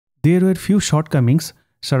There were few shortcomings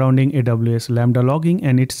surrounding AWS Lambda logging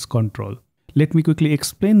and its control. Let me quickly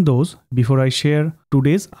explain those before I share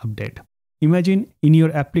today's update. Imagine in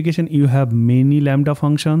your application you have many Lambda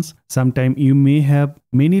functions. Sometimes you may have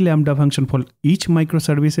many Lambda functions for each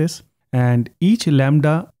microservices, and each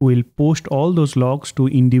Lambda will post all those logs to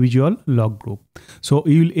individual log group. So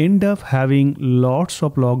you will end up having lots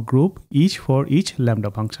of log group each for each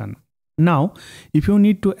Lambda function. Now, if you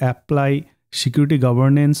need to apply security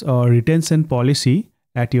governance or retention policy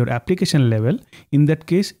at your application level, in that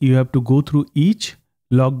case, you have to go through each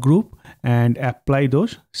log group and apply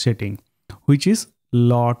those settings, which is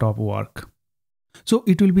lot of work. So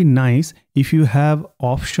it will be nice if you have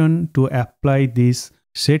option to apply these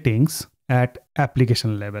settings at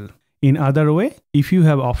application level. In other way, if you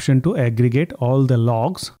have option to aggregate all the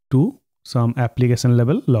logs to some application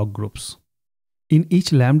level log groups. In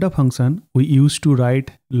each Lambda function, we used to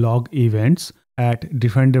write log events at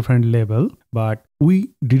different level, but we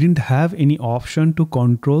didn't have any option to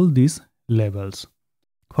control these levels.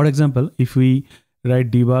 For example, if we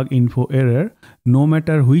write debug info error, no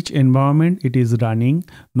matter which environment it is running,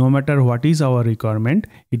 no matter what is our requirement,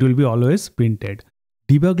 it will be always printed.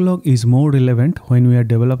 Debug log is more relevant when we are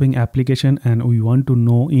developing application and we want to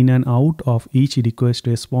know in and out of each request,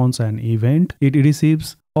 response and event it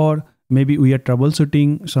receives, or maybe we are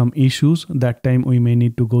troubleshooting some issues. That time we may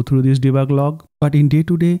need to go through this debug log. But in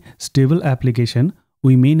day-to-day stable application,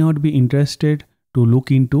 we may not be interested to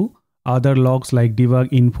look into other logs like debug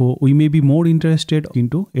info. We may be more interested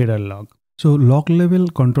into error log. So log level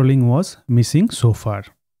controlling was missing so far.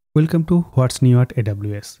 Welcome to What's New at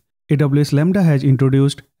AWS. AWS Lambda has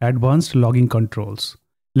introduced advanced logging controls.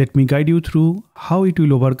 Let me guide you through how it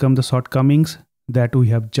will overcome the shortcomings that we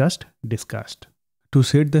have just discussed. To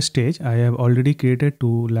set the stage, I have already created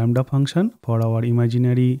two Lambda functions for our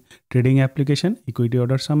imaginary trading application, equity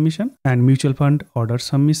order submission and mutual fund order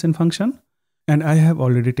submission function. And I have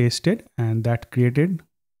already tested, and that created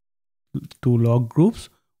two log groups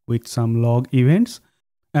with some log events.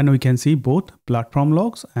 And we can see both platform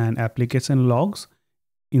logs and application logs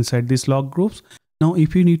inside these log groups. Now,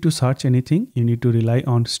 if you need to search anything, you need to rely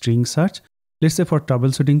on string search. Let's say for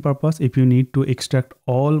troubleshooting purpose, if you need to extract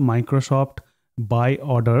all Microsoft buy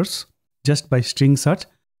orders just by string search,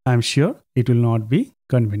 I'm sure it will not be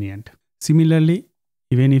convenient. Similarly,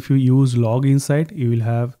 even if you use log insight, you will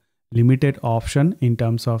have limited option in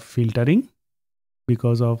terms of filtering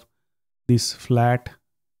because of this flat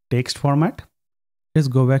text format. Let's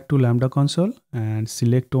go back to Lambda console and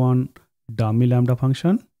select one dummy Lambda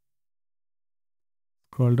function.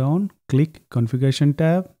 Scroll down, click configuration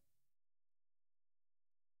tab,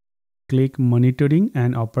 click monitoring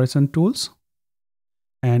and operation tools.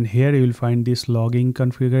 And here you will find this logging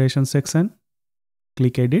configuration section.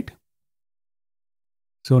 Click edit.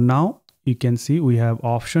 So now you can see we have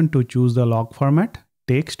option to choose the log format,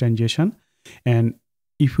 text and JSON. And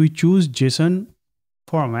if we choose JSON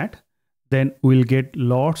format, then we'll get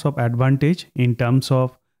lots of advantage in terms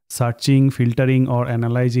of searching, filtering or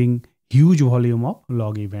analyzing huge volume of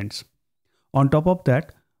log events. On top of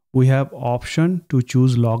that, we have option to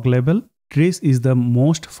choose log label. Trace is the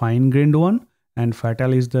most fine-grained one and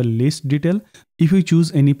fatal is the least detailed. If you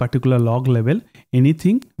choose any particular log level,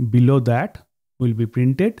 anything below that will be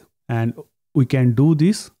printed, and we can do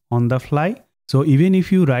this on the fly. So even if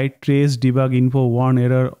you write trace, debug info, warn,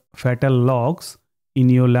 error, fatal logs in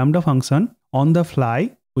your Lambda function, on the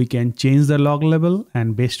fly, we can change the log level,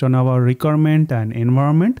 and based on our requirement and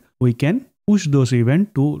environment, we can push those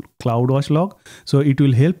events to CloudWatch log. So it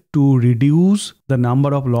will help to reduce the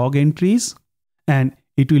number of log entries, and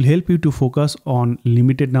it will help you to focus on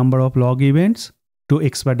limited number of log events to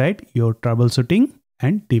expedite your troubleshooting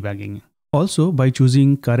and debugging. Also, by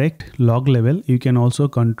choosing correct log level, you can also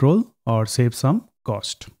control or save some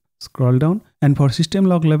cost. Scroll down, and for system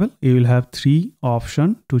log level, you will have 3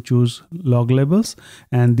 options to choose log labels,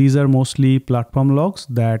 and these are mostly platform logs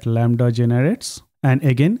that Lambda generates. And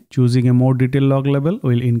again, choosing a more detailed log level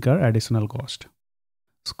will incur additional cost.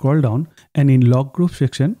 Scroll down, and in log group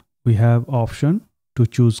section, we have option to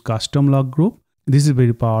choose custom log group. This is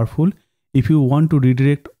very powerful. If you want to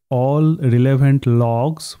redirect all relevant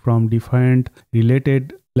logs from different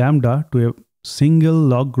related Lambda to a single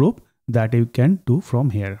log group, that you can do from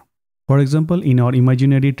here. For example, in our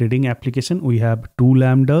imaginary trading application, we have 2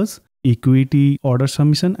 Lambdas, equity order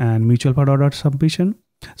submission and mutual fund order submission.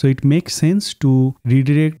 So it makes sense to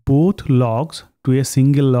redirect both logs to a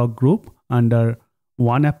single log group under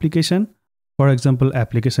one application. For example,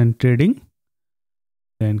 application trading.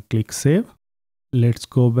 Then click save. Let's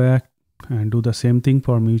go back and do the same thing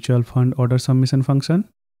for mutual fund order submission function.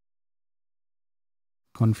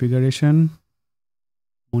 configuration,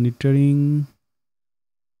 monitoring,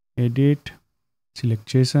 edit, select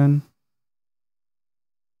JSON,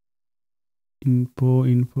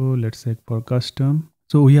 info, let's check for custom.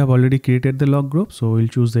 So we have already created the log group, so we'll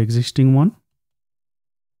choose the existing one.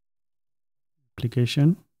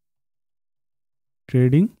 Application,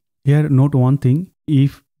 trading. Here note one thing,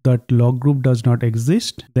 if that log group does not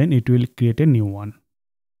exist, then it will create a new one.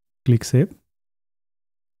 Click save.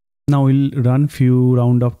 Now we'll run few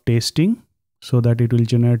round of testing so that it will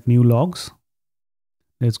generate new logs.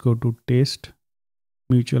 Let's go to test,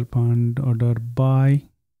 mutual fund order buy,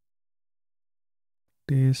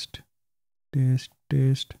 test, mutual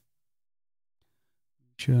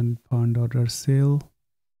fund order sell,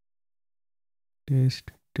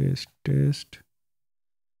 test.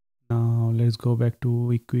 Now let's go back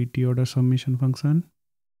to equity order submission function,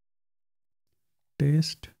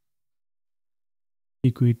 test,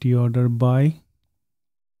 equity order buy,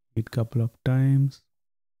 hit couple of times,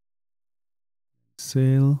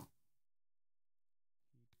 sell,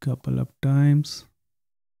 couple of times.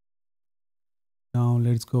 Now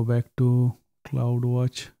let's go back to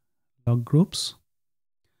CloudWatch log groups,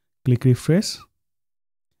 click refresh,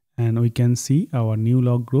 and we can see our new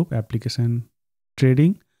log group, application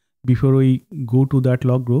trading. Before we go to that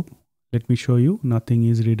log group, let me show you, nothing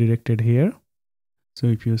is redirected here. So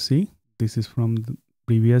if you see, this is from the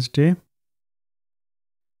previous day,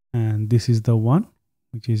 and this is the one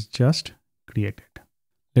which is just created.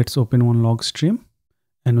 Let's open one log stream,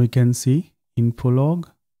 and we can see info log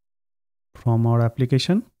from our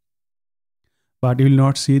application, but you will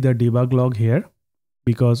not see the debug log here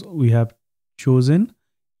because we have chosen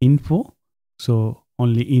info. So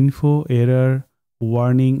only info, error,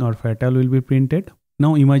 warning or fatal will be printed.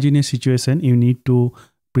 Now imagine a situation you need to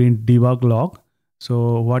print debug log.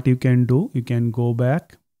 So what you can do, you can go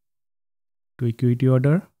back to equity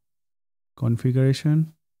order,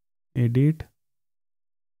 configuration, edit,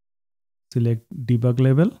 select debug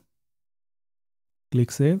label,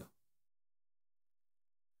 click save,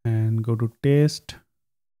 and go to test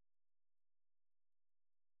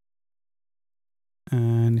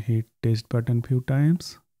and hit test button few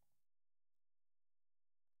times.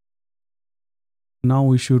 Now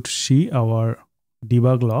we should see our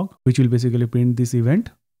debug log, which will basically print this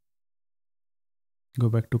event. Go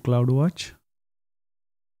back to CloudWatch,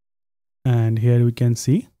 and here we can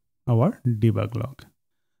see our debug log.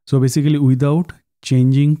 So basically without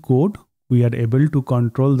changing code, we are able to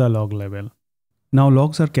control the log level. Now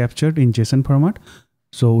logs are captured in JSON format.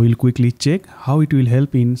 So we'll quickly check how it will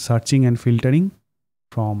help in searching and filtering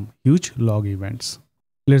from huge log events.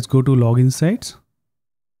 Let's go to log insights,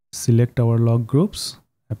 select our log groups,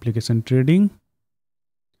 application trading,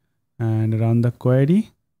 and run the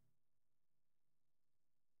query.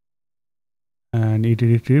 And it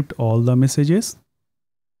retrieved all the messages.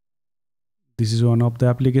 This is one of the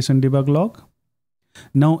application debug log.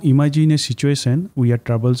 Now imagine a situation we are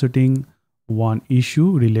troubleshooting one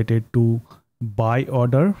issue related to buy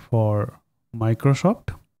order for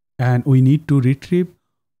Microsoft, and we need to retrieve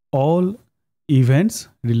all events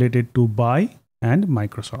related to buy and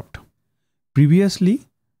Microsoft. Previously,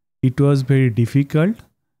 it was very difficult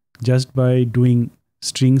just by doing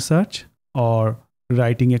string search or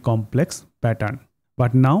writing a complex pattern,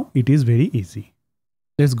 but now it is very easy.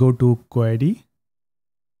 Let's go to query.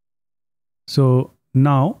 So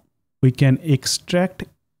now we can extract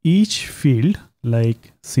each field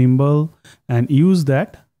like symbol and use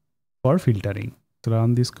that for filtering. So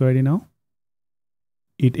run this query now.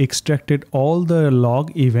 It extracted all the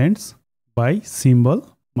log events by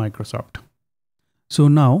symbol Microsoft. So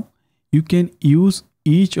now you can use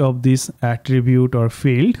each of these attribute or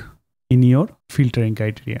field in your filtering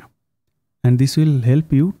criteria. And this will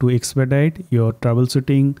help you to expedite your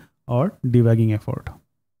troubleshooting or debugging effort.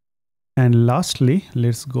 And lastly,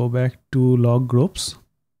 let's go back to log groups.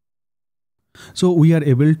 So we are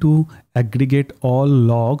able to aggregate all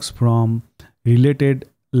logs from related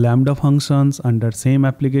Lambda functions under same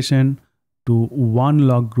application to one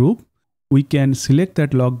log group. We can select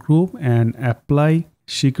that log group and apply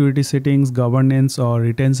security settings, governance or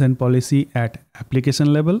retention policy at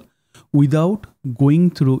application level without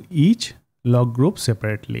going through each log group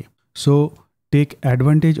separately. So take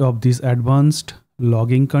advantage of these advanced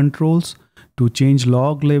logging controls to change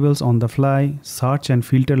log labels on the fly, search and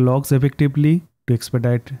filter logs effectively to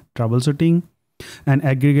expedite troubleshooting, and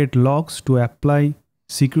aggregate logs to apply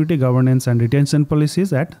security, governance and retention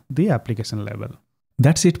policies at the application level.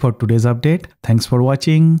 That's it for today's update. Thanks for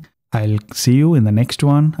watching. I'll see you in the next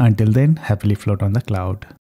one. Until then, happily float on the cloud.